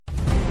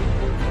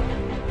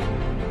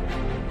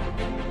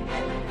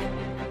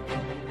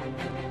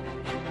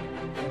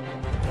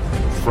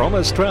From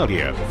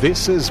Australia,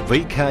 this is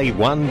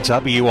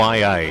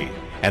VK1WIA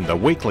and the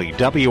weekly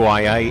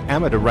WIA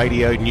amateur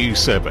radio news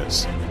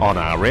service on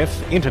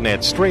RF,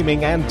 internet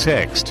streaming and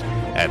text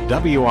at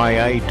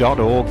wia.org.au.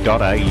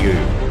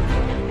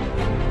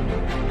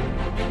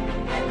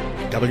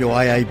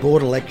 WIA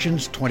Board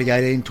Elections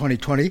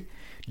 2018-2020,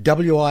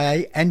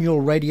 WIA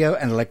Annual Radio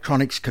and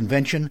Electronics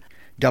Convention,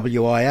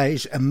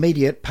 WIA's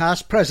immediate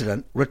past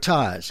president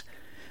retires.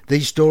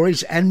 These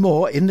stories and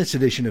more in this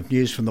edition of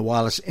News from the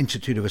Wireless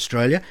Institute of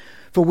Australia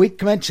for week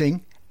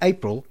commencing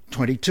April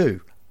 22.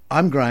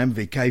 I'm Graham,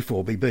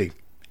 VK4BB.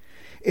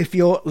 If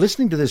you're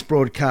listening to this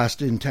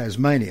broadcast in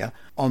Tasmania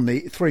on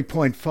the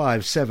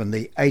 3.57,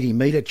 the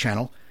 80-metre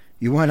channel,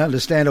 you won't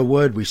understand a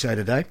word we say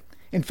today.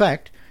 In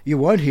fact, you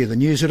won't hear the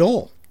news at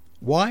all.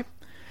 Why?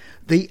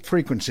 The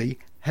frequency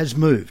has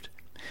moved.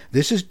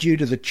 This is due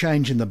to the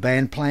change in the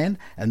band plan,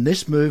 and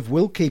this move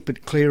will keep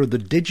it clear of the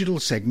digital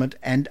segment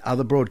and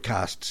other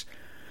broadcasts.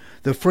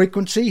 The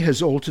frequency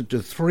has altered to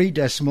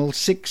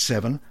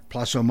 3.67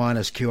 plus or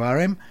minus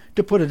QRM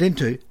to put it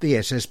into the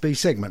SSB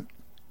segment.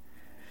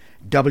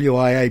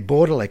 WIA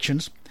board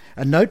elections.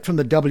 A note from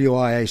the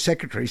WIA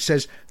Secretary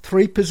says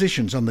 3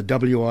 positions on the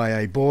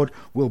WIA board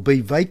will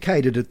be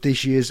vacated at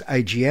this year's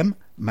AGM,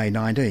 May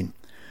 19.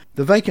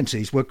 The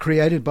vacancies were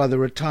created by the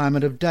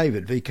retirement of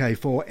David,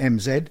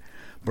 VK4MZ,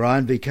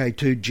 Brian,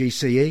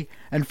 VK2GCE,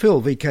 and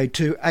Phil,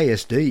 VK2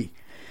 ASD.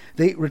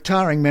 The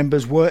retiring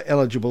members were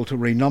eligible to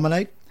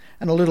renominate,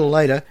 and a little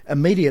later,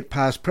 immediate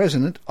past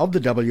president of the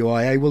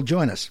WIA will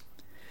join us.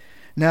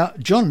 Now,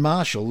 John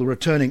Marshall, the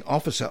returning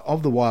officer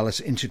of the Wireless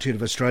Institute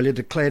of Australia,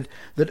 declared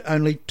that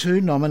only 2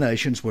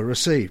 nominations were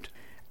received.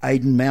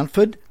 Aidan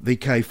Mountford,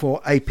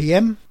 VK4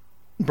 APM,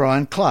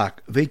 Brian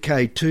Clark,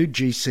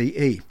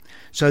 VK2GCE.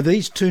 So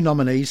these 2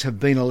 nominees have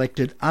been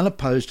elected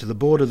unopposed to the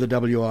board of the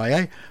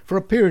WIA for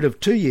a period of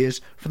 2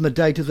 years from the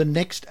date of the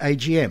next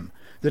AGM,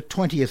 the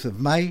 20th of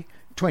May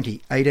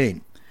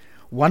 2018.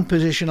 1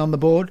 position on the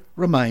board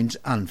remains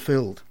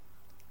unfilled.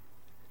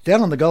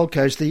 Down on the Gold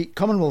Coast, the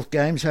Commonwealth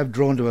Games have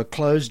drawn to a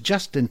close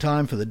just in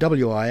time for the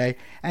WIA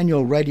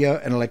Annual Radio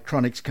and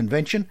Electronics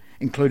Convention,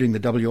 including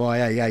the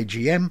WIA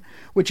AGM,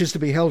 which is to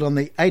be held on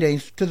the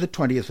 18th to the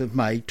 20th of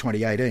May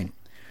 2018.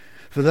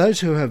 For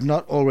those who have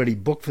not already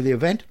booked for the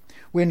event,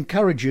 we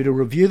encourage you to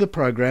review the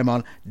program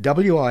on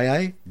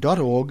wia.org.au.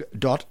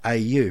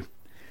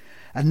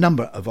 A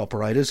number of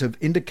operators have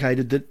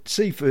indicated that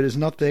seafood is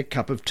not their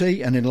cup of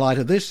tea, and in light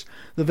of this,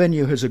 the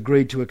venue has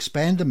agreed to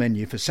expand the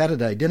menu for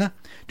Saturday dinner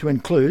to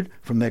include,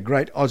 from their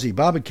great Aussie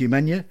barbecue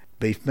menu,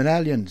 beef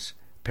medallions,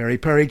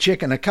 peri-peri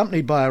chicken,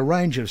 accompanied by a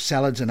range of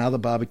salads and other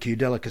barbecue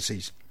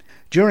delicacies.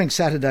 During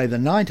Saturday the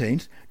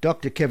 19th,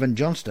 Dr. Kevin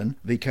Johnston,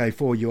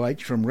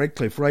 VK4UH from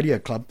Redcliffe Radio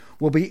Club,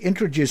 will be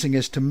introducing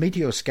us to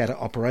meteor scatter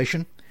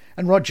operation,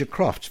 and Roger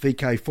Crofts,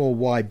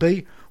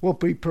 VK4YB, will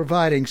be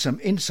providing some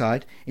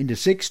insight into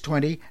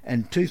 620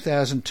 and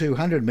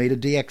 2200 metre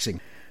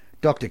DXing.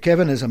 Dr.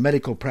 Kevin is a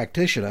medical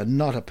practitioner,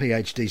 not a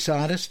PhD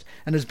scientist,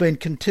 and has been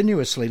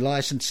continuously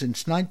licensed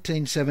since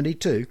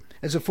 1972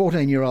 as a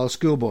 14-year-old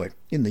schoolboy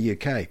in the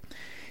UK.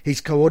 He's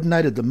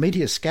coordinated the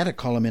Meteor Scatter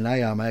column in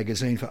AR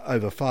magazine for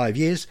over 5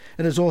 years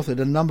and has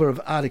authored a number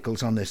of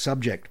articles on this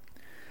subject.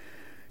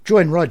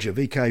 Join Roger,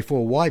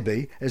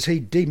 VK4YB, as he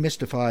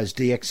demystifies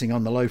DXing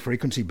on the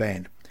low-frequency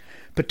band.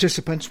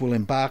 Participants will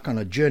embark on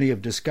a journey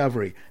of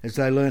discovery as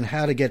they learn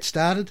how to get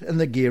started and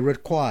the gear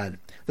required,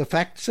 the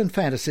facts and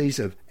fantasies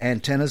of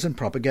antennas and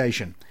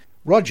propagation.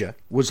 Roger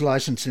was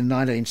licensed in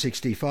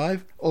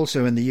 1965,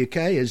 also in the UK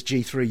as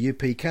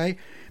G3UPK,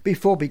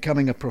 before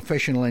becoming a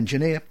professional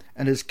engineer,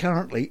 and is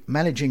currently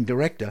Managing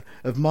Director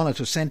of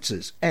Monitor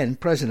Sensors and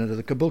President of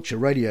the Caboolture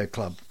Radio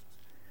Club.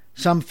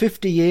 Some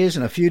 50 years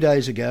and a few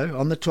days ago,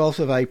 on the 12th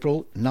of April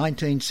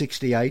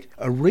 1968,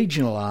 a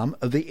regional arm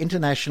of the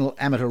International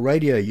Amateur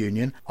Radio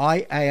Union,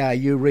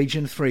 IARU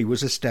Region 3,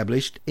 was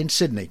established in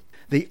Sydney.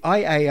 The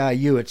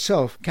IARU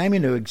itself came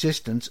into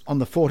existence on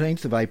the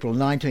 14th of April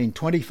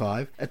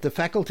 1925 at the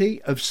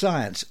Faculty of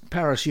Science,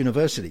 Paris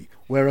University,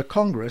 where a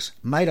congress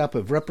made up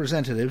of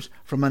representatives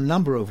from a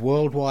number of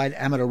worldwide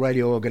amateur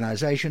radio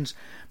organisations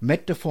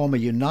met to form a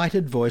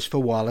united voice for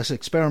wireless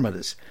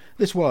experimenters.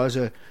 This was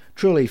a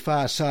truly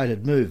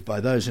far-sighted move by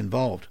those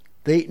involved.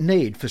 The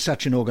need for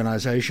such an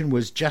organisation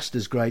was just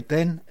as great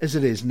then as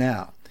it is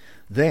now.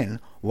 Then,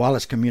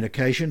 wireless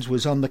communications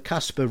was on the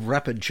cusp of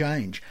rapid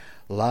change,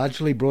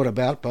 largely brought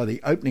about by the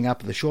opening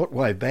up of the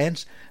shortwave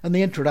bands and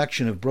the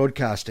introduction of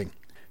broadcasting.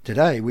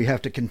 Today we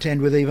have to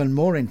contend with even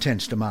more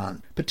intense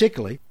demand,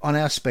 particularly on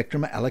our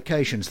spectrum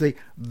allocations, the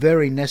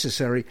very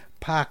necessary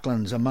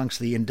parklands amongst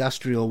the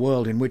industrial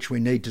world in which we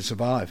need to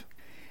survive.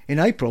 In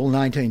April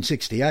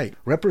 1968,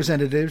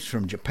 representatives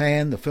from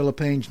Japan, the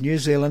Philippines, New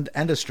Zealand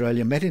and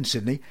Australia met in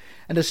Sydney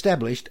and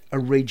established a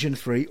Region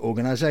 3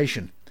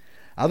 organisation.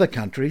 Other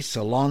countries,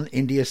 Ceylon,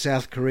 India,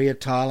 South Korea,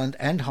 Thailand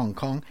and Hong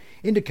Kong,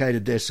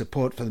 indicated their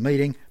support for the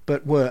meeting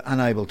but were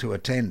unable to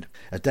attend.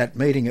 At that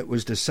meeting it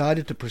was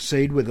decided to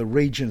proceed with a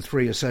Region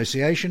 3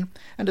 association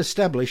and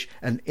establish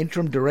an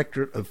interim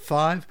directorate of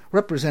 5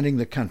 representing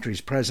the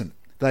countries present.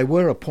 They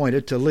were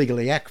appointed to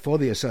legally act for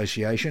the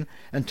association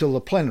until the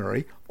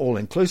plenary,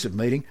 all-inclusive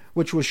meeting,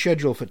 which was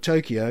scheduled for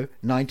Tokyo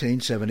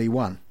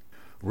 1971.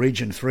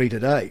 Region 3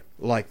 today.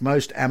 Like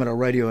most amateur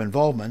radio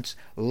involvements,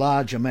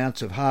 large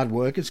amounts of hard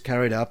work is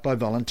carried out by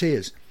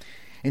volunteers.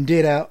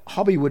 Indeed, our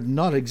hobby would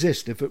not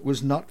exist if it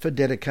was not for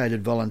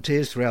dedicated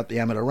volunteers throughout the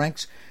amateur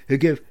ranks who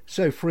give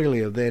so freely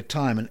of their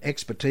time and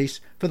expertise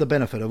for the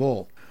benefit of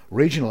all.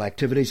 Regional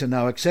activities are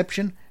no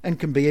exception and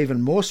can be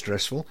even more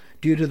stressful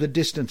due to the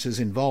distances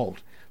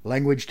involved,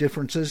 language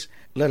differences,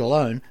 let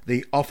alone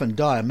the often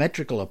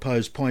diametrical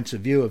opposed points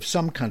of view of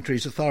some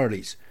countries'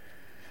 authorities.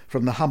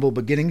 From the humble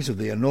beginnings of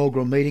the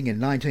inaugural meeting in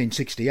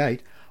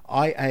 1968,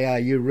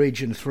 IARU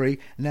Region 3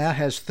 now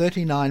has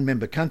 39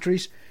 member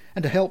countries,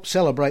 and to help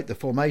celebrate the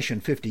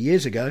formation 50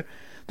 years ago,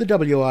 the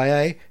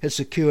WIA has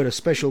secured a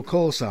special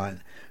call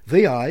sign,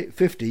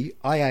 VI50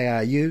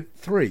 IARU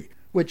 3,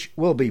 which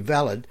will be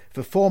valid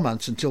for 4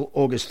 months until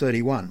August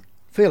 31.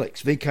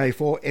 Felix,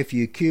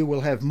 VK4FUQ,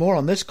 will have more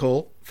on this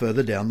call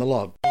further down the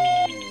log.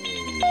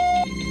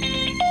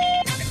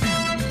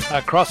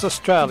 Across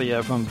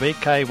Australia from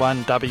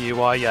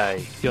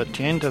VK1WIA, you're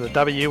tuned to the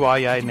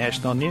WIA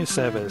National News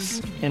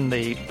Service. In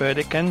the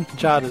Burdekin,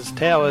 Charters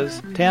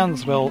Towers,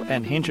 Townsville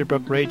and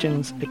Hingebrook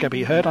regions, it can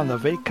be heard on the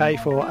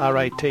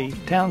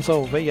VK4RAT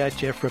Townsville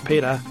VHF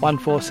repeater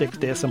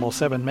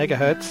 146.7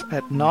 MHz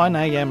at 9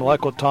 a.m.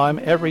 local time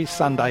every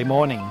Sunday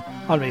morning.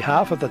 On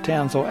behalf of the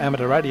Townsville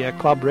Amateur Radio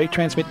Club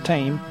retransmit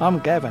team, I'm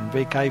Gavin,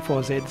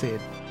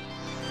 VK4ZZ.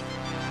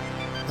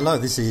 Hello,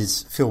 this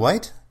is Phil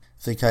Waite,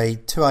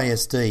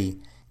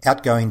 VK2ASD,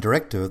 outgoing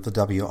director of the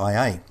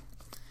WIA.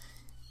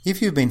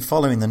 If you've been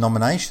following the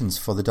nominations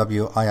for the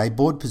WIA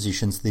board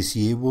positions this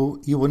year,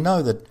 you will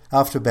know that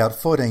after about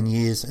 14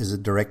 years as a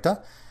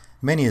director,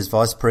 many as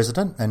vice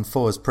president and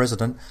 4 as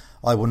president,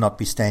 I will not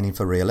be standing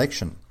for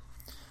re-election.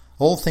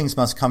 All things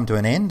must come to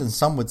an end, and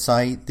some would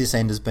say this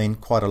end has been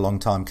quite a long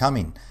time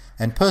coming,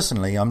 and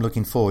personally I'm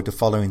looking forward to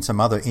following some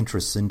other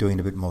interests in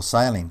doing a bit more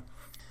sailing.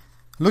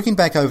 Looking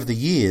back over the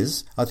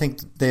years, I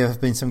think there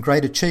have been some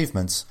great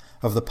achievements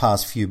of the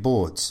past few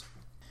boards.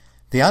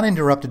 The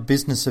uninterrupted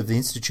business of the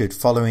Institute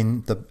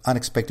following the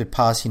unexpected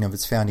passing of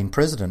its founding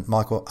president,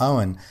 Michael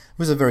Owen,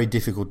 was a very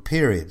difficult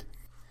period.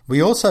 We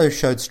also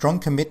showed strong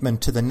commitment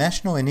to the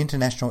national and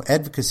international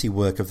advocacy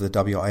work of the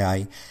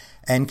WIA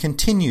and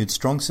continued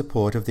strong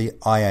support of the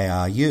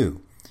IARU.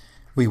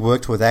 We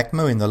worked with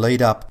ACMA in the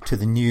lead-up to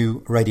the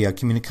new Radio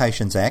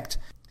Communications Act,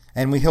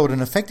 and we held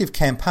an effective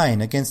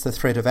campaign against the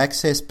threat of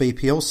access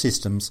BPL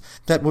systems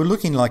that were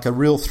looking like a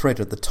real threat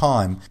at the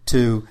time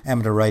to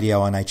amateur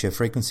radio on HF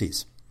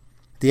frequencies.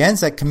 The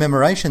ANZAC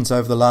commemorations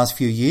over the last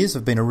few years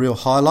have been a real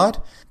highlight,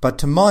 but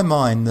to my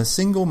mind the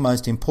single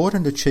most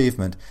important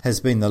achievement has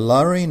been the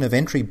lowering of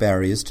entry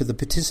barriers to the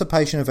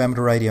participation of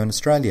amateur radio in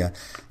Australia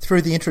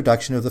through the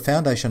introduction of the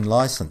Foundation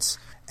licence,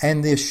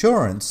 and the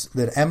assurance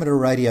that amateur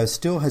radio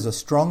still has a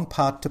strong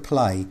part to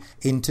play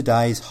in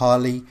today's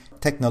highly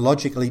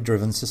technologically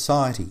driven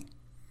society.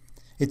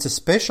 It's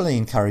especially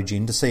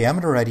encouraging to see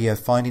amateur radio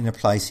finding a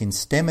place in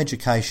STEM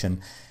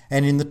education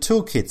and in the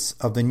toolkits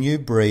of the new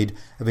breed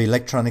of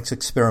electronics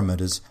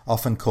experimenters,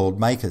 often called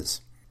makers.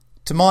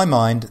 To my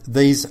mind,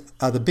 these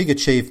are the big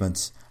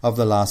achievements of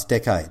the last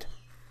decade.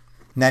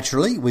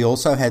 Naturally, we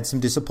also had some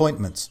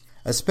disappointments,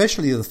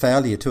 especially the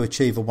failure to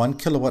achieve a 1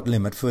 kilowatt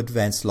limit for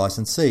advanced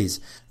licensees,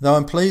 though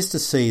I'm pleased to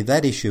see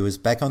that issue is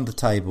back on the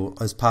table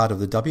as part of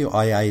the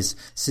WIA's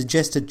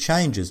suggested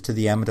changes to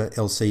the amateur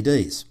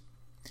LCDs.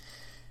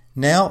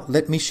 Now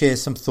let me share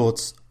some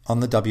thoughts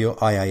on the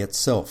WIA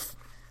itself.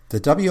 The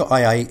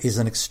WIA is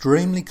an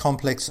extremely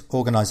complex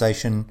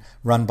organisation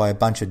run by a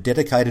bunch of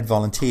dedicated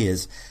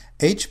volunteers,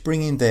 each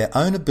bringing their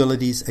own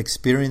abilities,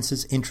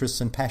 experiences,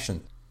 interests and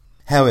passion.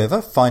 However,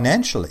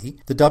 financially,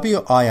 the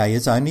WIA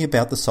is only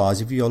about the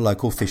size of your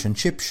local fish and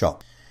chip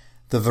shop.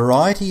 The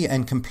variety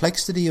and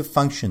complexity of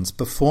functions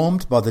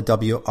performed by the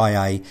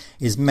WIA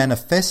is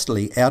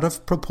manifestly out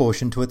of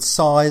proportion to its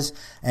size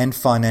and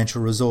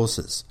financial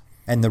resources,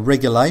 and the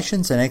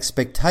regulations and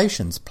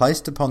expectations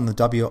placed upon the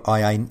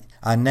WIA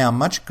are now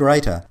much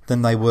greater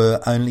than they were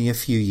only a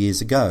few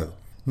years ago,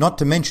 not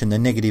to mention the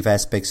negative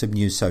aspects of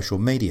new social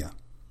media.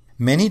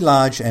 Many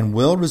large and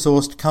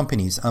well-resourced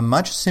companies are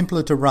much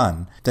simpler to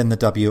run than the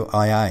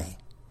WIA.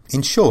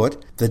 In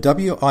short, the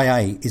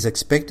WIA is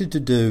expected to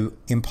do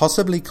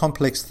impossibly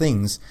complex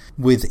things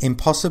with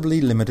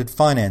impossibly limited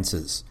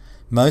finances,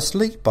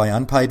 mostly by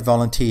unpaid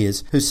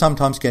volunteers who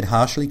sometimes get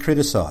harshly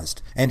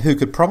criticised and who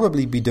could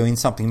probably be doing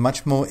something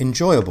much more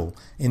enjoyable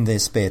in their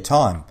spare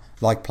time,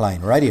 like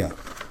playing radio.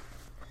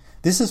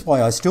 This is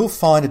why I still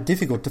find it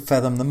difficult to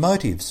fathom the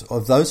motives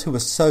of those who were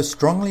so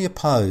strongly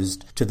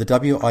opposed to the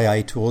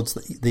WIA towards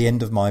the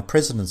end of my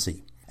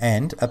presidency,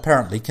 and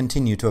apparently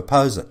continue to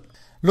oppose it.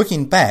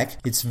 Looking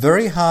back, it's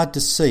very hard to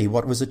see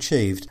what was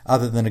achieved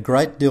other than a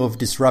great deal of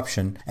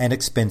disruption and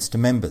expense to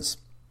members.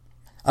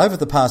 Over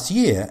the past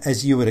year,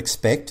 as you would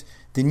expect,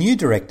 the new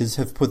directors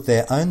have put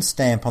their own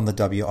stamp on the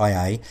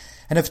WIA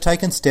and have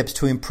taken steps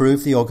to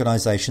improve the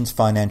organisation's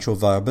financial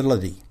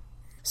viability.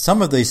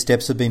 Some of these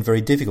steps have been very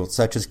difficult,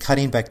 such as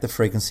cutting back the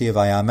frequency of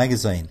AR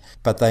Magazine,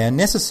 but they are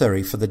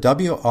necessary for the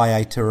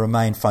WIA to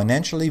remain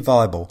financially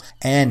viable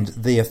and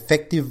the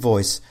effective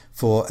voice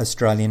for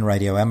Australian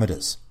radio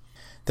amateurs.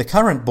 The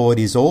current board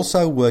is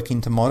also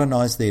working to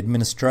modernise the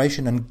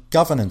administration and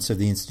governance of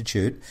the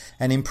Institute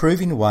and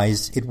improving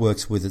ways it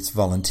works with its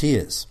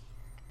volunteers.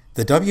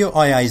 The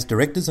WIA's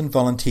directors and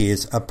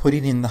volunteers are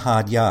putting in the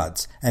hard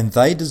yards, and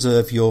they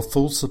deserve your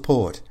full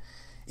support.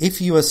 If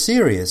you are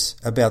serious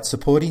about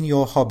supporting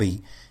your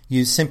hobby,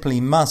 you simply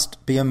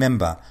must be a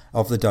member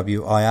of the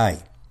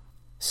WIA.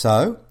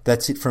 So,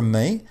 that's it from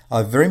me.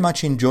 I've very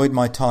much enjoyed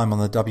my time on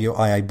the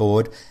WIA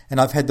board, and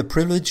I've had the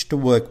privilege to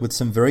work with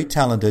some very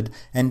talented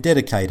and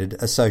dedicated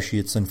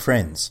associates and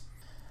friends.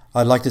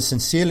 I'd like to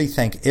sincerely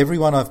thank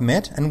everyone I've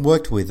met and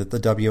worked with at the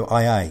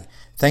WIA.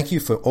 Thank you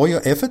for all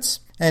your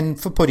efforts and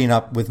for putting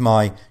up with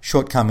my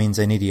shortcomings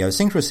and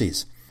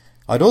idiosyncrasies.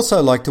 I'd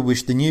also like to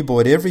wish the new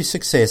board every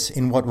success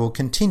in what will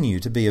continue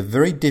to be a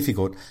very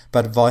difficult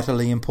but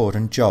vitally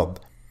important job.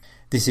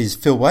 This is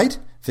Phil Waite,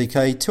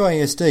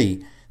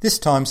 VK2ASD, this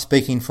time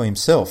speaking for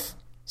himself,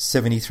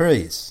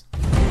 73s.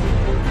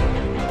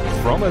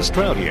 From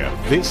Australia,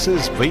 this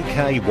is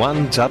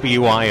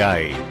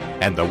VK1WIA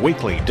and the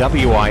weekly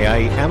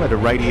WIA amateur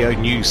radio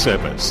news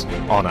service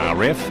on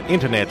RF,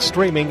 internet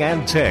streaming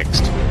and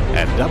text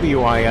at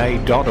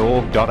wia.org.au.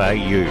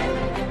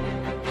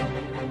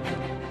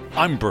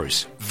 I'm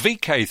Bruce,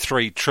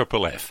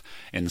 VK3FFF,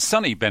 in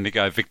sunny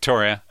Bendigo,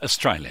 Victoria,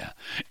 Australia.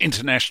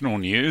 International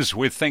news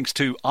with thanks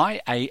to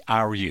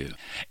IARU,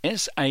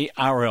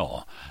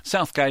 SARL,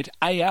 Southgate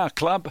AR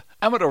Club,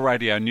 Amateur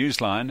Radio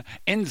Newsline,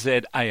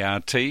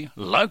 NZART,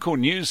 Local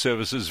News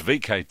Services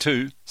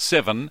VK2,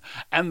 7,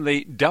 and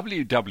the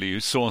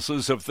WW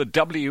sources of the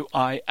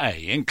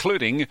WIA,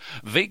 including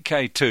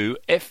VK2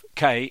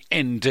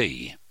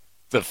 FKND.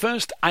 The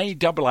first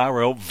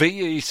ARRL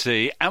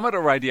VEC amateur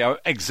radio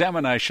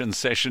examination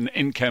session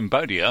in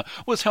Cambodia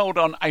was held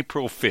on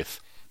April 5th.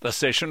 The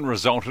session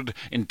resulted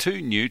in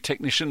 2 new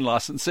technician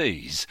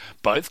licensees,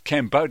 both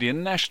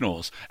Cambodian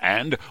nationals,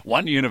 and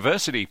 1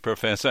 university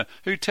professor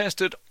who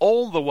tested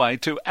all the way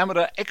to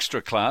amateur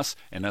extra class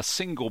in a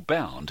single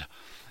bound.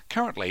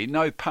 Currently,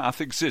 no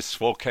path exists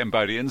for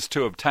Cambodians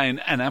to obtain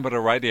an amateur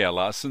radio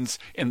licence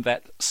in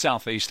that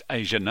Southeast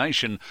Asia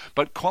nation,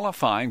 but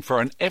qualifying for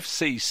an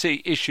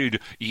FCC-issued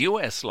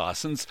US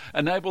licence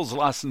enables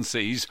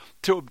licensees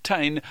to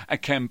obtain a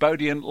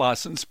Cambodian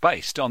licence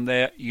based on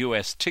their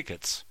US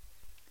tickets.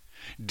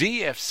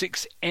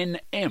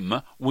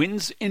 DF6NM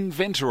wins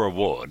Inventor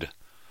Award.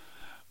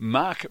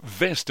 Mark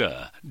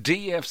Vester,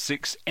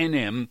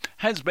 DF6NM,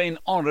 has been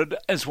honoured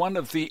as one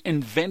of the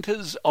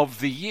Inventors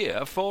of the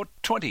Year for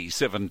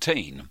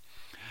 2017.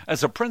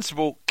 As a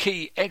principal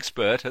key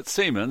expert at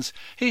Siemens,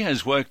 he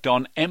has worked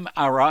on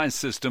MRI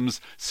systems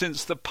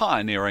since the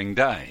pioneering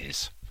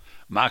days.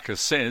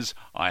 Marcus says,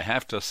 "I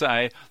have to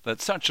say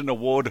that such an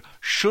award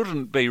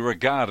shouldn't be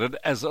regarded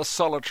as a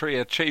solitary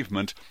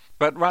achievement,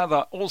 but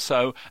rather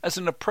also as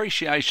an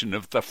appreciation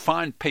of the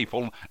fine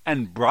people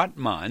and bright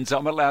minds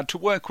I'm allowed to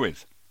work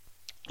with.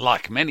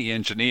 Like many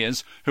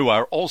engineers who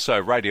are also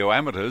radio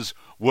amateurs,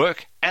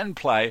 work and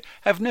play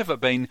have never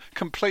been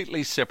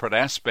completely separate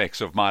aspects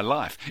of my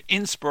life.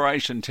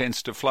 Inspiration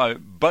tends to flow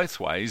both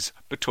ways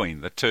between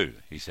the two,"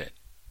 he said.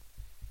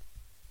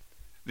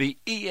 The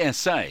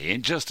ESA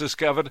just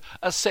discovered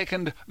a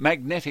second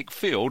magnetic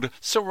field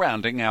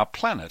surrounding our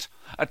planet.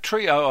 A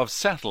trio of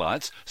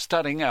satellites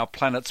studying our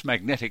planet's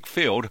magnetic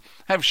field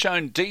have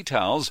shown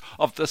details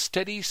of the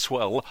steady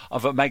swell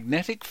of a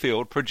magnetic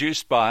field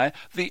produced by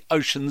the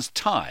ocean's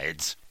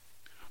tides.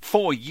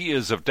 4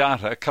 years of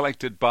data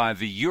collected by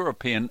the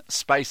European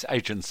Space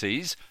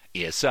Agency's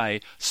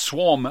ESA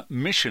Swarm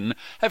mission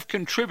have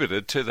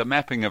contributed to the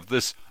mapping of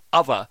this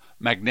other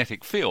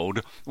magnetic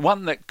field,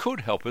 one that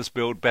could help us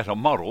build better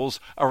models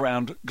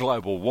around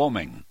global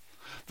warming.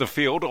 The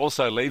field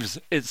also leaves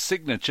its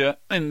signature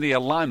in the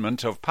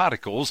alignment of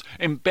particles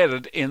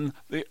embedded in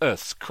the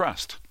Earth's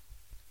crust.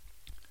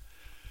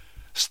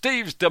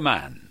 Steve's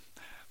demand.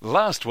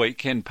 Last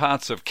week in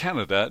parts of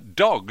Canada,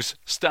 dogs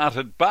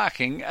started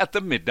barking at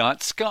the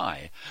midnight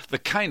sky. The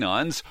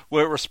canines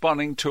were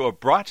responding to a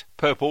bright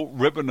purple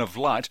ribbon of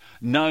light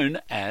known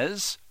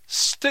as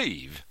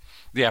Steve.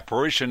 The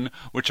apparition,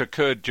 which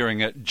occurred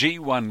during a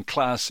G1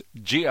 class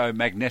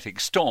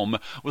geomagnetic storm,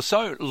 was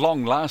so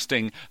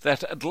long-lasting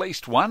that at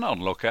least one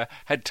onlooker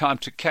had time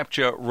to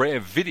capture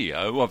rare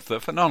video of the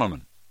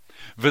phenomenon.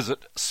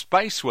 Visit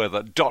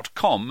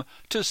spaceweather.com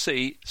to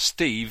see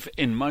Steve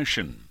in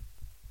motion.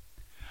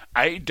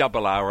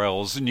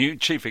 ARRL's new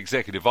Chief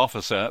Executive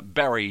Officer,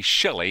 Barry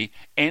Shelley,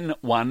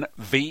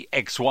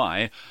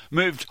 N1VXY,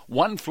 moved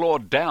 1 floor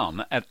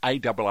down at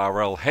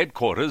ARRL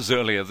headquarters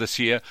earlier this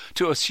year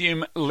to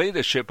assume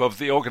leadership of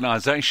the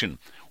organisation,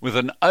 with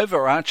an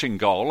overarching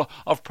goal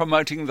of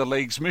promoting the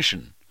League's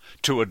mission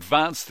to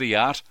advance the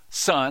art,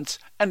 science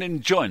and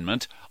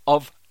enjoyment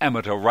of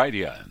amateur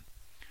radio.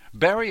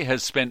 Barry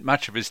has spent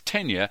much of his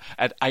tenure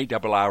at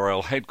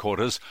ARRL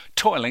headquarters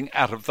toiling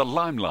out of the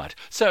limelight,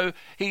 so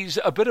he's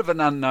a bit of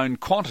an unknown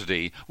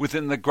quantity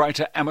within the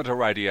greater amateur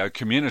radio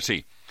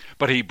community.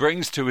 But he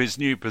brings to his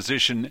new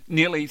position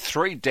nearly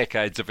 3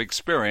 decades of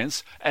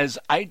experience as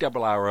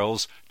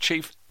ARRL's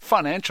Chief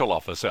Financial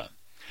Officer.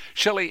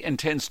 Shelley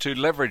intends to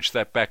leverage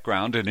that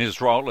background in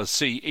his role as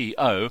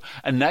CEO,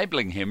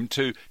 enabling him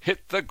to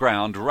hit the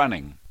ground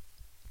running.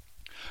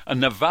 A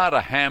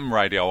Nevada ham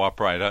radio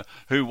operator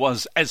who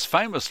was as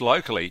famous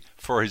locally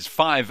for his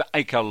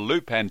 5-acre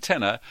loop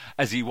antenna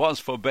as he was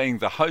for being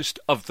the host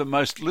of the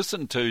most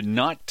listened to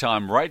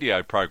nighttime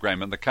radio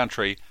program in the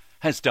country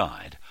has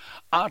died.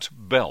 Art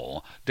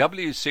Bell,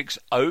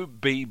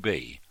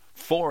 W6OBB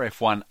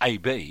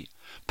 4F1AB,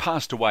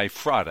 passed away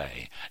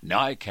Friday.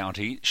 Nye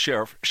County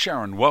Sheriff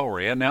Sharon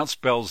Wellery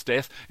announced Bell's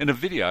death in a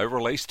video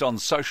released on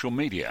social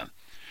media.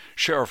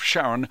 Sheriff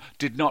Sharon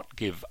did not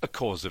give a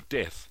cause of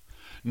death.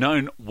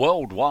 Known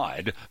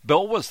worldwide,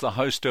 Bell was the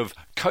host of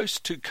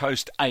Coast to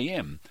Coast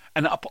AM,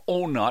 an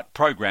up-all-night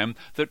program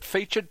that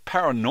featured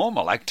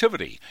paranormal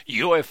activity,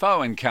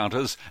 UFO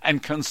encounters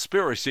and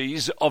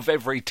conspiracies of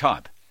every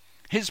type.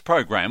 His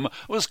program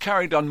was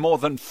carried on more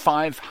than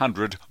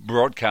 500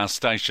 broadcast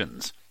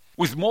stations.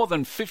 With more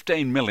than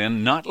 15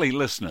 million nightly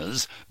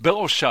listeners,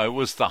 Bell's show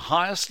was the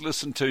highest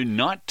listened to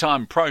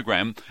nighttime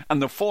program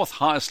and the 4th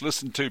highest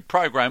listened to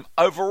program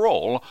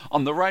overall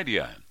on the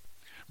radio.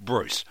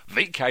 Bruce,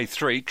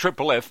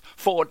 VK3FFF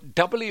for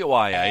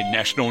WIA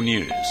National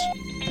News.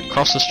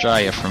 Across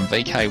Australia from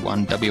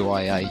VK1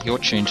 WIA, you're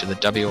tuned to the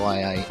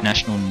WIA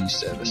National News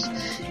Service.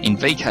 In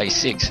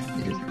VK6,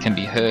 it can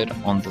be heard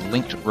on the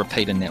linked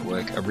repeater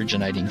network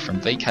originating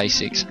from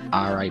VK6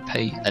 RAP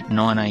at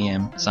 9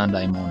 a.m.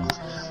 Sunday morning.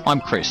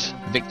 I'm Chris,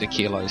 Victor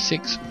Kilo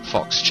 6,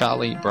 Fox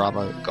Charlie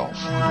Bravo Golf.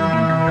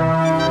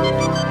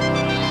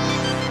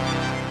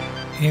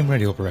 AM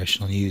Radio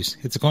Operational News.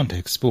 It's a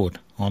contact sport.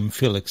 I'm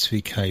Felix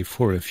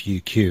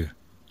VK4FUQ.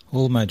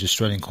 All major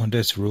Australian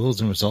contest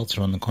rules and results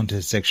are on the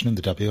contest section of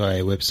the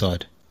WIA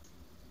website.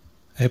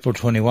 April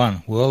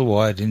 21,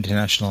 Worldwide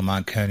International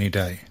Marconi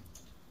Day.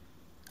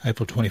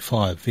 April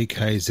 25,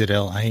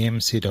 VKZL AM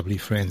CW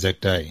for Anzac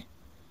Day.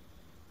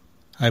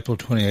 April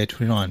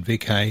 28-29,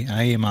 VK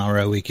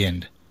AMRO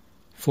Weekend.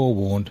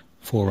 Forewarned,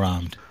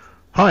 forearmed.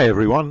 Hi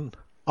everyone,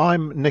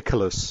 I'm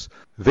Nicholas.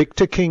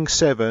 Victor King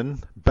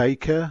 7,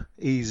 Baker,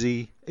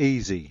 Easy,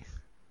 Easy.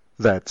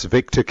 That's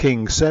Victor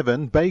King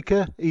 7,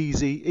 Baker,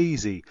 Easy,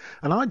 Easy.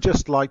 And I'd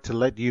just like to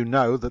let you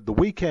know that the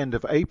weekend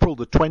of April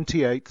the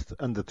 28th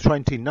and the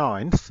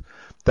 29th,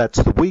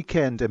 that's the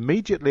weekend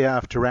immediately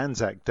after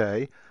Anzac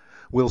Day,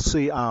 we'll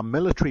see our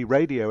military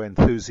radio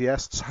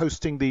enthusiasts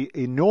hosting the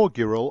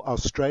inaugural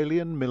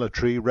Australian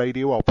Military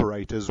Radio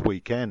Operators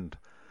Weekend.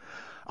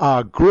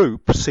 Our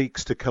group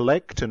seeks to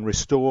collect and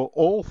restore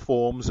all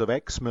forms of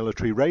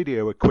ex-military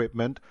radio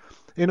equipment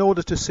in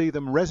order to see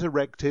them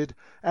resurrected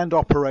and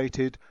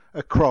operated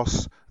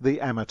across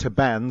the amateur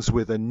bands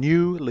with a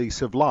new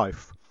lease of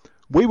life.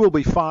 We will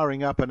be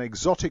firing up an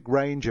exotic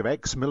range of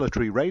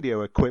ex-military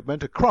radio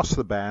equipment across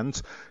the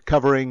bands,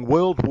 covering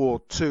World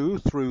War II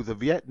through the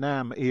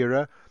Vietnam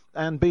era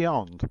and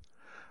beyond.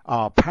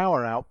 Our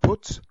power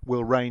outputs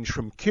will range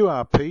from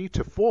QRP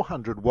to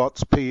 400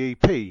 watts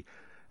PEP,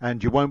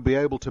 and you won't be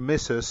able to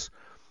miss us.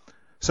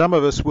 Some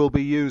of us will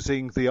be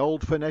using the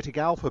old phonetic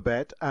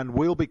alphabet, and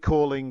we'll be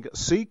calling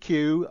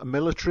CQ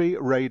Military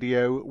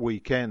Radio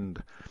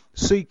Weekend.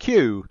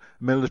 CQ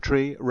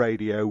Military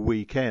Radio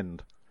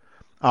Weekend.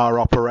 Our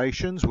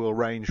operations will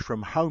range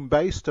from home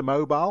base to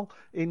mobile,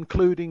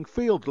 including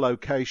field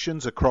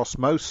locations across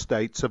most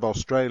states of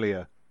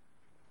Australia.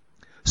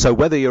 So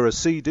whether you're a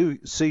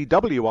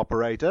CW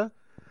operator,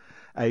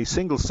 a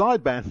single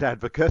sideband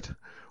advocate,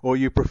 or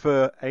you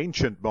prefer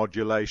ancient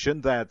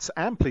modulation, that's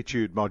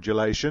amplitude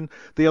modulation,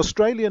 the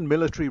Australian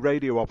Military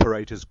Radio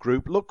Operators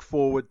Group look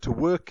forward to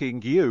working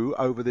you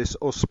over this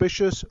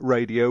auspicious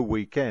radio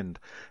weekend.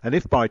 And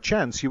if by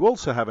chance you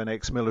also have an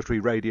ex-military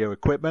radio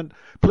equipment,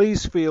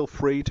 please feel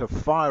free to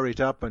fire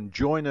it up and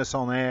join us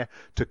on air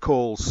to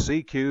call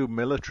CQ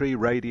Military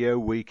Radio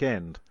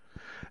Weekend.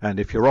 And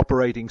if you're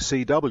operating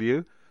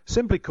CW,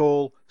 simply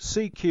call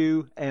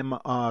CQMRW.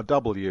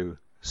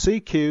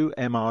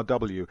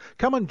 CQMRW.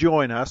 Come and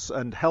join us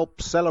and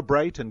help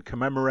celebrate and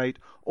commemorate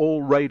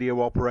all radio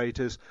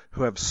operators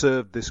who have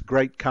served this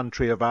great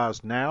country of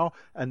ours now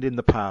and in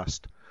the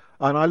past.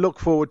 And I look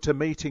forward to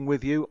meeting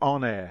with you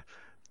on air.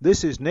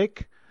 This is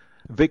Nick,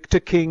 Victor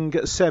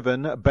King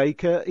 7,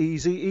 Baker,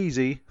 Easy,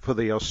 Easy for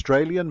the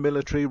Australian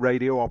Military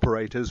Radio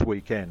Operators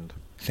Weekend.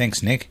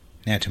 Thanks, Nick.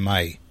 Now to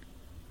May.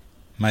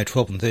 May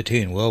 12 and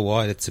 13,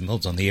 worldwide, it's the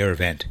Mills on the Air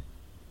event.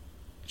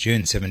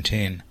 June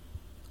 17,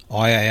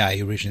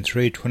 IAA Region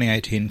 3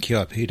 2018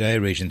 QRP Day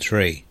Region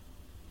 3.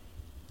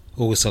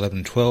 August 11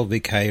 and 12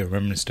 VK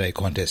Remembrance Day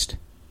Contest.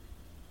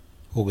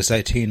 August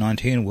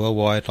 18-19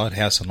 Worldwide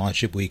Lighthouse and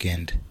Lightship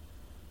Weekend.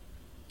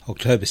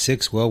 October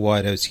 6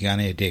 Worldwide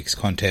Oceania DX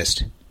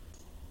Contest.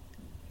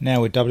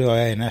 Now with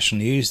WIA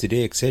National News, the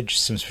DX Edge,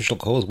 some special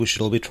calls we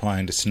should all be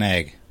trying to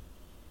snag.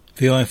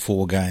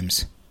 VI4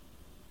 Games.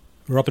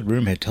 Robert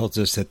Broomhead tells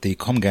us that the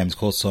ComGames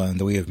call sign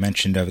that we have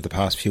mentioned over the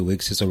past few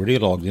weeks has already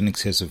logged in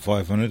excess of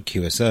 500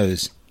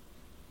 QSOs.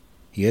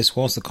 Yes,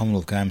 whilst the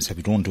Commonwealth Games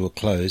have drawn to a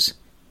close,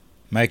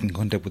 making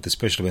contact with the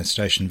special event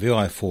station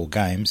VI4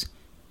 Games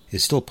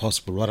is still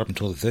possible right up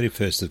until the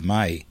 31st of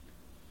May,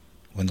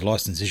 when the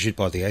licence issued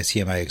by the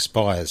ACMA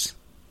expires.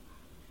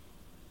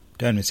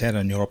 Don't miss out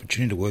on your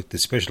opportunity to work the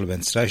special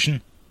event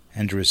station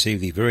and to receive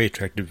the very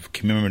attractive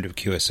commemorative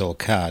QSL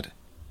card.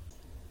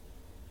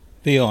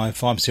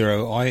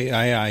 VI50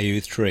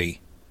 IARU3.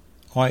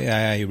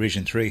 IARU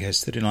Region 3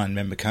 has 39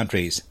 member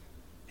countries,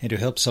 and to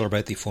help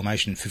celebrate the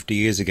formation 50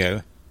 years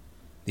ago,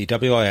 the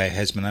WIA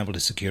has been able to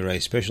secure a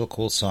special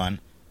call sign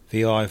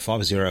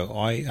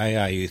VI50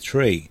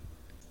 IARU3,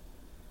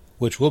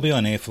 which will be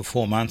on air for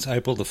 4 months,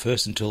 April the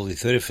 1st until the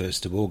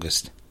 31st of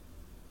August.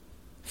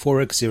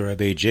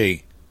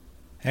 4X0BG.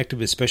 Active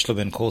with special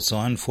event call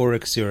sign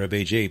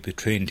 4X0BG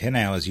between 10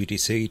 hours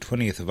UTC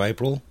 20th of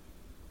April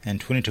and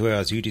 22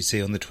 hours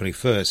UTC on the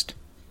 21st,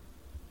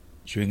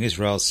 during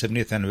Israel's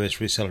 70th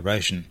anniversary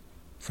celebration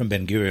from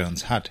Ben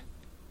Gurion's hut.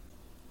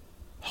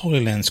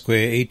 Holy Land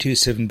Square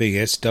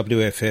E27BS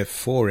WFF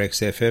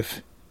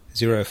 4XFF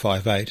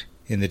 058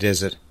 in the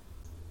desert.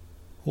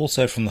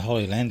 Also from the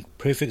Holy Land,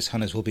 prefix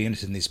hunters will be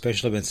entered in the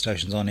special event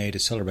stations on air to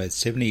celebrate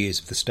 70 years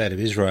of the State of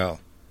Israel.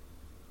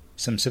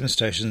 Some 7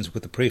 stations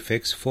with the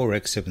prefix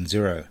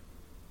 4X70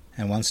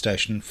 and 1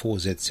 station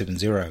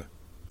 4Z70.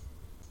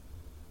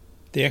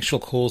 The actual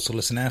calls to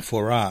listen out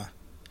for are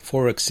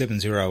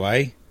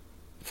 4X70A,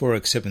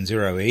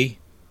 4X70E,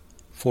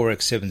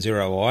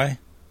 4X70I,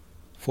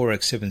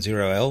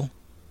 4X70L,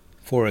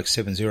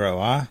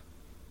 4X70R,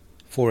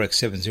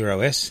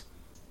 4X70S,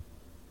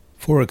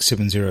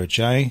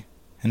 4X70J,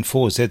 and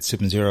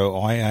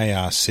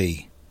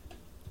 4Z70IARC.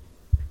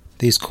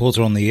 These calls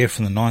are on the air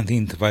from the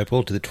 19th of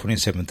April to the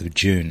 27th of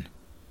June.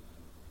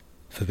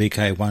 For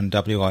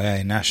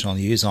VK1WIA National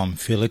News, I'm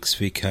Felix,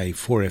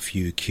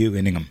 VK4FUQ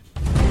Inningham.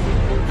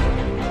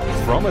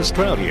 From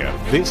Australia,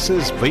 this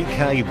is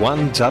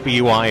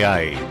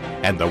VK1WIA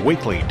and the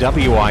weekly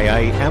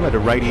WIA amateur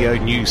radio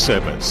news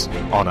service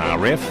on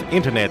RF,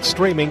 internet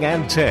streaming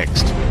and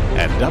text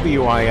at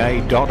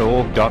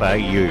wia.org.au.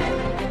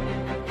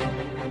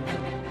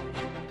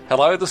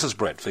 Hello, this is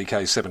Brett,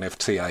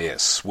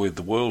 VK7FTAS, with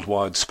the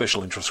Worldwide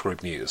Special Interest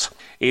Group News.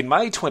 In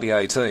May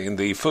 2018,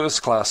 the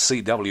First Class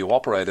CW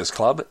Operators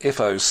Club,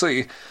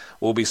 FOC,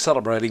 will be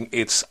celebrating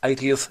its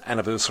 80th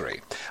anniversary.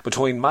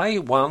 Between May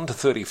 1 to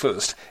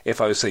 31st,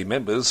 FOC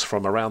members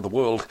from around the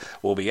world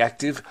will be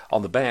active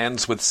on the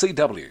bands with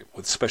CW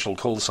with special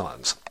call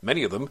signs,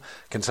 many of them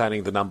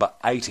containing the number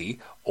 80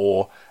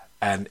 or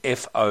an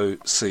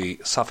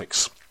FOC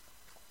suffix.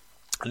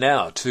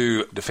 Now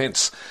to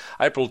defence.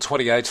 April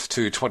 28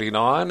 to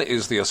 29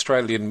 is the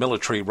Australian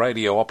Military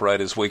Radio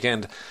Operators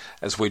Weekend,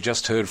 as we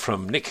just heard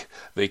from Nick,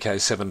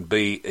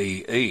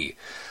 VK7BEE.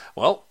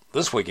 Well,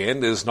 this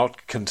weekend is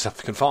not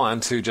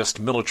confined to just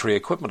military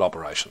equipment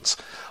operations.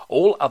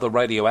 All other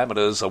radio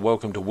amateurs are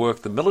welcome to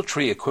work the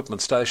military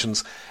equipment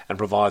stations and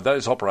provide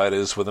those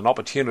operators with an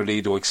opportunity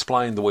to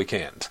explain the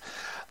weekend,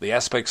 the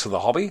aspects of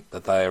the hobby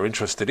that they are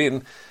interested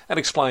in, and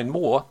explain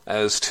more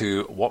as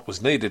to what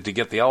was needed to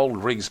get the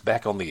old rigs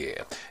back on the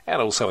air,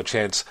 and also a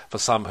chance for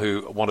some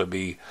who want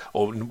to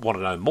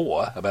know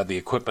more about the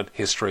equipment,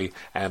 history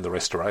and the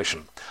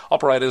restoration.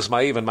 Operators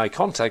may even make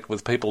contact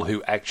with people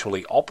who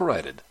actually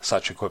operated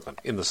such equipment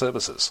in the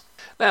services.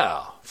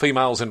 Now,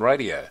 females in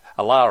radio,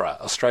 ALARA,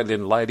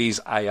 Australian Ladies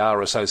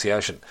AR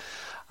Association.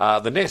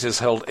 The net is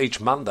held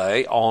each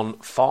Monday on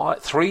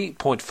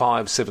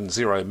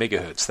 3.570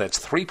 megahertz. That's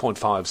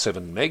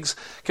 3.57 megs,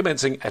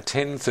 commencing at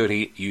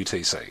 10:30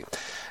 UTC.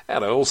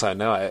 And I also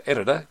know our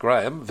editor,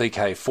 Graham,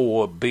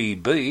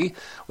 VK4BB,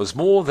 was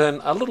more than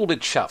a little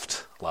bit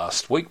chuffed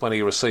last week when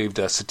he received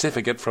a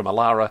certificate from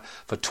ALARA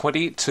for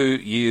 22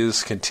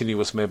 years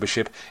continuous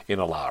membership in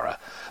ALARA.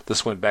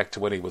 This went back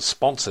to when he was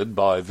sponsored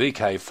by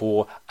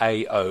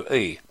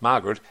VK4AOE,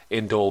 Margaret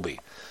in Dalby.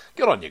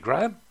 Good on you,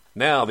 Graham.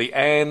 Now, the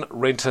Anne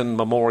Renton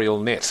Memorial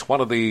Net, one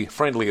of the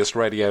friendliest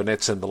radio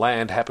nets in the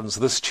land, happens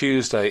this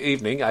Tuesday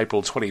evening,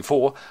 April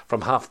 24,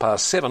 from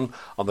 7:30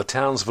 on the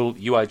Townsville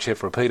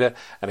UHF repeater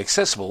and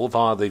accessible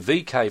via the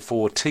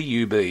VK4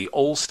 TUB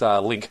All-Star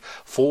Link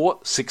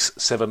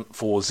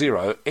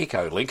 46740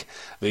 Echo Link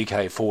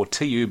VK4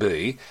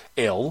 TUB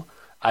L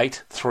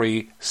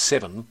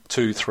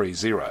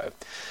 837230.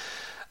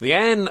 The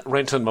Anne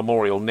Renton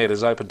Memorial Net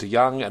is open to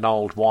young and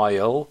old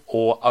YL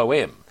or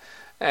OM,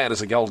 and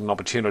is a golden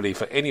opportunity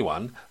for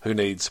anyone who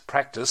needs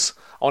practice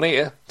on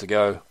air to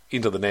go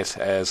into the net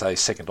as a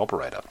second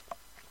operator.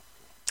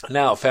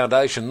 Now,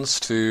 foundations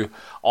to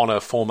honour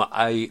former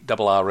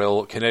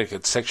ARRL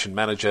Connecticut Section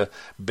Manager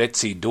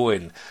Betsy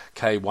Doyne,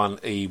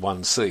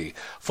 K1E1C.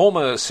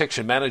 Former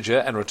Section Manager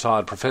and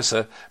retired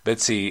Professor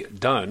Betsy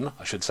Doyne,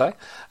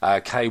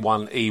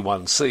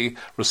 K1E1C,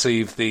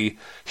 received the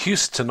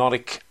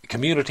Houstonic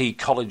Community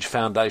College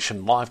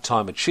Foundation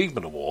Lifetime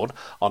Achievement Award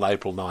on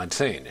April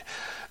 19,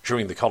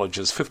 during the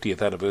college's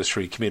 50th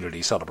anniversary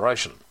community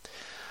celebration.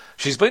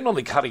 She's been on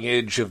the cutting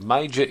edge of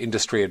major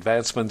industry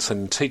advancements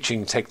and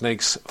teaching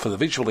techniques for the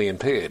visually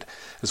impaired,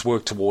 has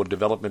worked toward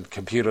development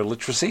computer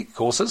literacy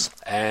courses,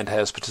 and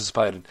has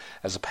participated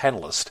as a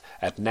panellist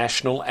at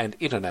national and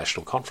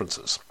international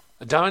conferences.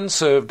 Doan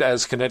served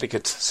as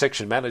Connecticut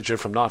section manager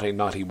from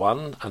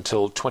 1991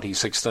 until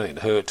 2016,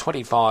 her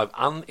 25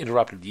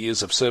 uninterrupted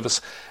years of service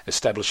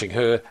establishing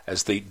her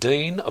as the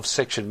Dean of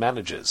Section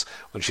Managers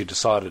when she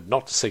decided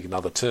not to seek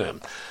another term.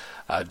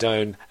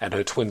 Doan and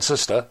her twin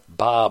sister,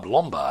 Barb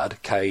Lombard,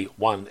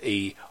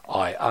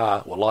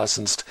 K1EIR, were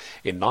licensed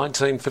in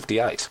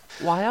 1958.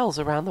 YLs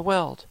around the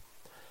world.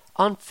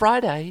 On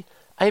Friday,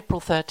 April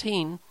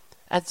 13,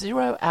 at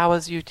 0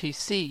 hours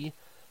UTC,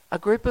 a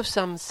group of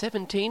some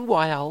 17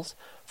 YLs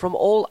from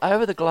all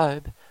over the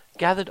globe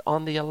gathered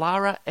on the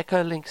Alara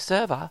Echolink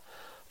server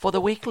for the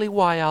weekly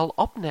YL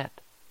OpNet.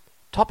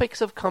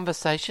 Topics of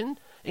conversation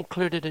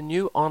included a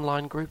new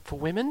online group for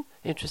women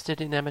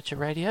interested in amateur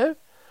radio,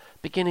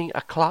 beginning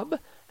a club,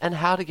 and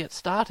how to get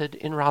started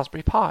in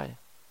Raspberry Pi.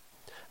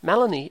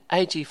 Melanie,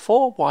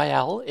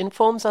 AG4YL,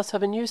 informs us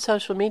of a new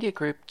social media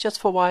group just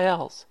for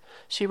YLs.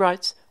 She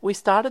writes, "We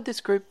started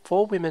this group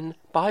for women,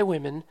 by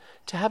women,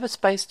 to have a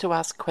space to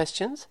ask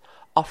questions,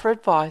 offer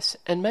advice,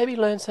 and maybe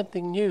learn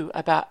something new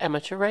about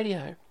amateur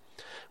radio.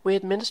 We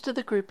administer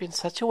the group in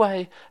such a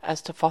way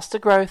as to foster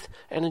growth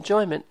and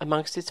enjoyment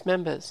amongst its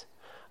members.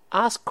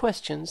 Ask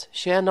questions,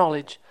 share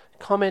knowledge,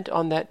 comment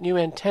on that new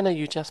antenna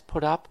you just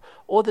put up,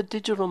 or the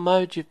digital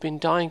mode you've been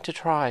dying to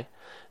try.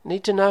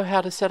 Need to know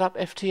how to set up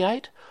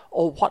FT8,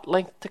 or what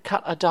length to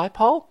cut a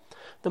dipole?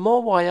 The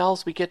more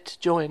YLs we get to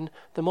join,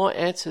 the more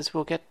answers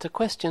we'll get to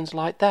questions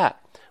like that.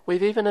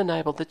 We've even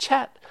enabled the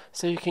chat,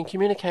 so you can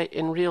communicate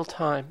in real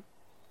time."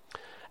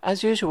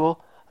 As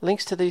usual,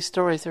 links to these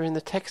stories are in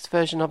the text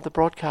version of the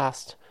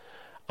broadcast.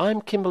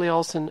 I'm Kimberly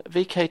Olsen,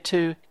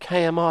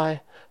 VK2KMI,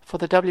 for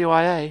the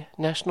WIA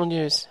National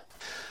News.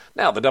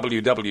 Now, the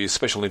WW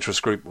Special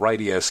Interest Group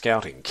Radio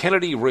Scouting,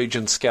 Kennedy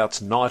Region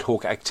Scouts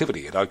Nighthawk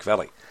activity at Oak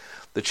Valley.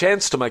 The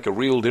chance to make a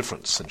real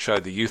difference and show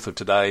the youth of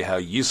today how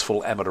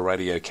useful amateur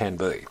radio can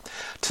be.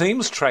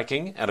 Teams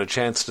tracking and a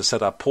chance to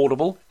set up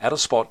portable at a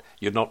spot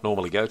you'd not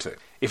normally go to.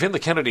 If in the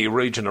Kennedy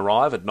region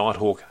arrive at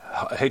Nighthawk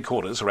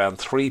headquarters around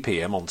 3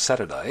 p.m. on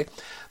Saturday,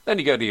 then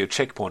you go to your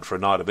checkpoint for a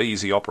night of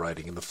easy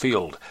operating in the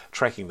field,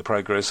 tracking the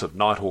progress of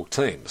Nighthawk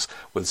teams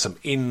with some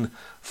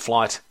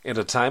in-flight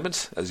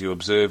entertainment as you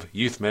observe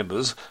youth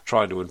members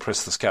trying to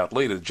impress the scout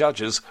leader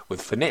judges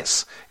with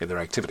finesse in their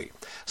activity.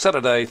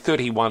 Saturday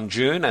 31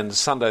 June and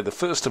Sunday the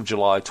 1st of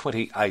July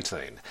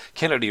 2018.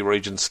 Kennedy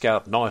Region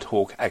Scout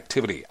Nighthawk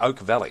activity, Oak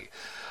Valley.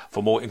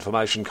 For more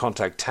information,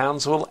 contact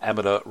Townsville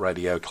Amateur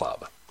Radio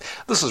Club.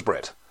 This is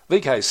Brett,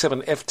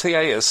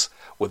 VK7FTAS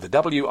with the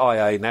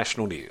WIA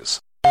National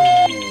News.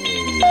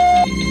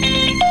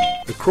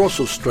 Across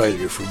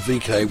Australia from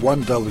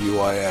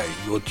VK1WIA,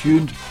 you're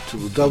tuned to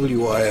the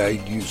WIA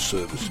News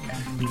Service.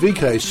 In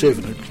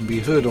VK7 it can be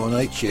heard on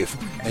HF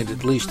and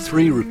at least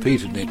 3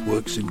 repeater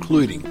networks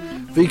including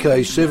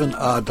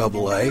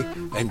VK7RAA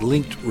and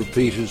linked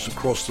repeaters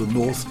across the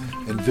north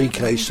and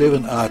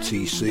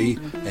VK7RTC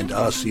and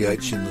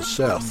RCH in the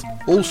south.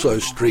 Also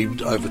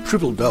streamed over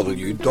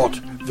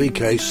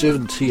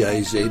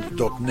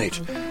www.vk7taz.net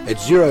at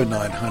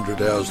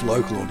 0900 hours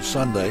local on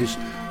Sundays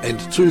and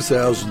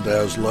 2000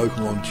 hours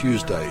local on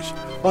Tuesdays.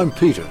 I'm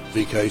Peter,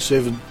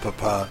 VK7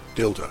 Papa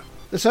Delta.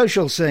 The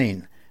social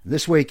scene.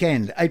 This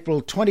weekend,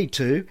 April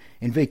 22,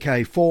 in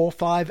VK4,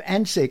 5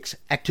 and 6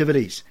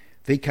 activities.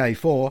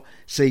 VK4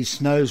 sees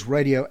Snow's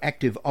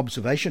radioactive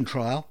observation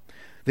trial.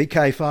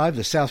 VK5,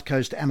 the South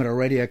Coast Amateur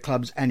Radio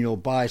Club's annual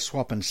Buy,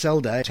 Swap and Sell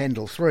Day, 10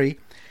 till 3.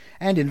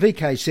 And in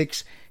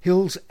VK6,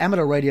 Hills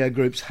Amateur Radio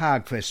Group's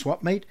Haagfest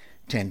Swap Meet,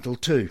 10 till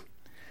 2.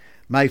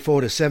 May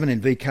 4 to 7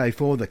 in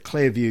VK4, the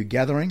Clairview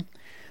Gathering.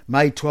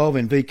 May 12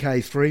 in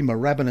VK3,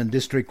 Moorabbin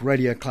District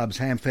Radio Club's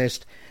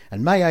Hamfest.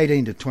 And May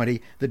 18 to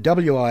 20, the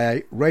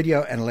WIA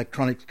Radio and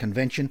Electronics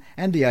Convention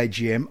and the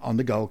AGM on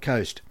the Gold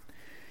Coast.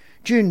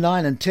 June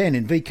 9 and 10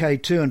 in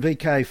VK2 and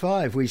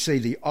VK5, we see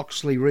the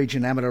Oxley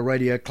Region Amateur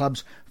Radio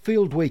Club's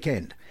Field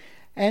Weekend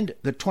and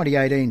the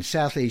 2018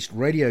 South East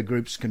Radio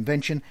Group's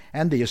Convention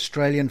and the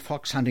Australian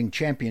Fox Hunting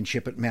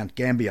Championship at Mount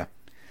Gambier.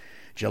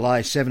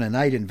 July 7 and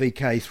 8 in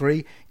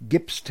VK3,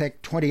 GIPSTech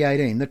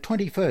 2018, the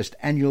 21st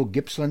Annual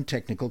Gippsland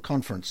Technical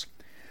Conference.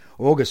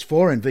 August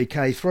 4 in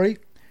VK3,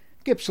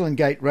 Gippsland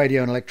Gate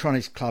Radio and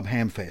Electronics Club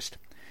Hamfest.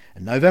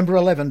 And November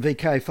 11,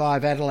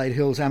 VK5, Adelaide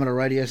Hills Amateur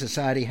Radio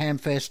Society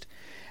Hamfest.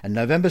 And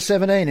November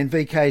 17 in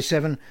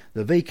VK7,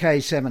 the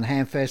VK7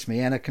 Hamfest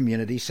Miana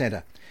Community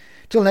Centre.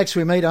 Till next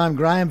we meet, I'm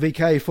Graham,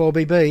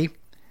 VK4BB.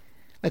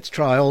 Let's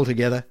try all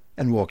together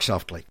and walk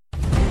softly.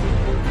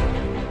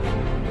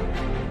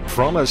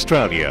 From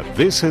Australia,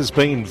 this has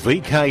been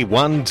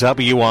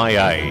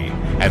VK1WIA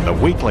and the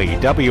weekly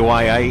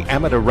WIA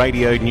Amateur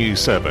Radio News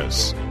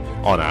Service.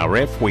 On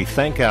RF, we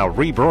thank our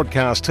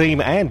rebroadcast team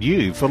and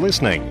you for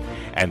listening.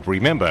 And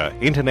remember,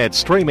 internet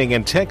streaming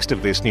and text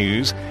of this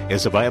news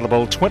is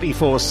available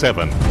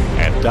 24/7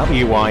 at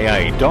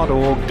wia.org.au.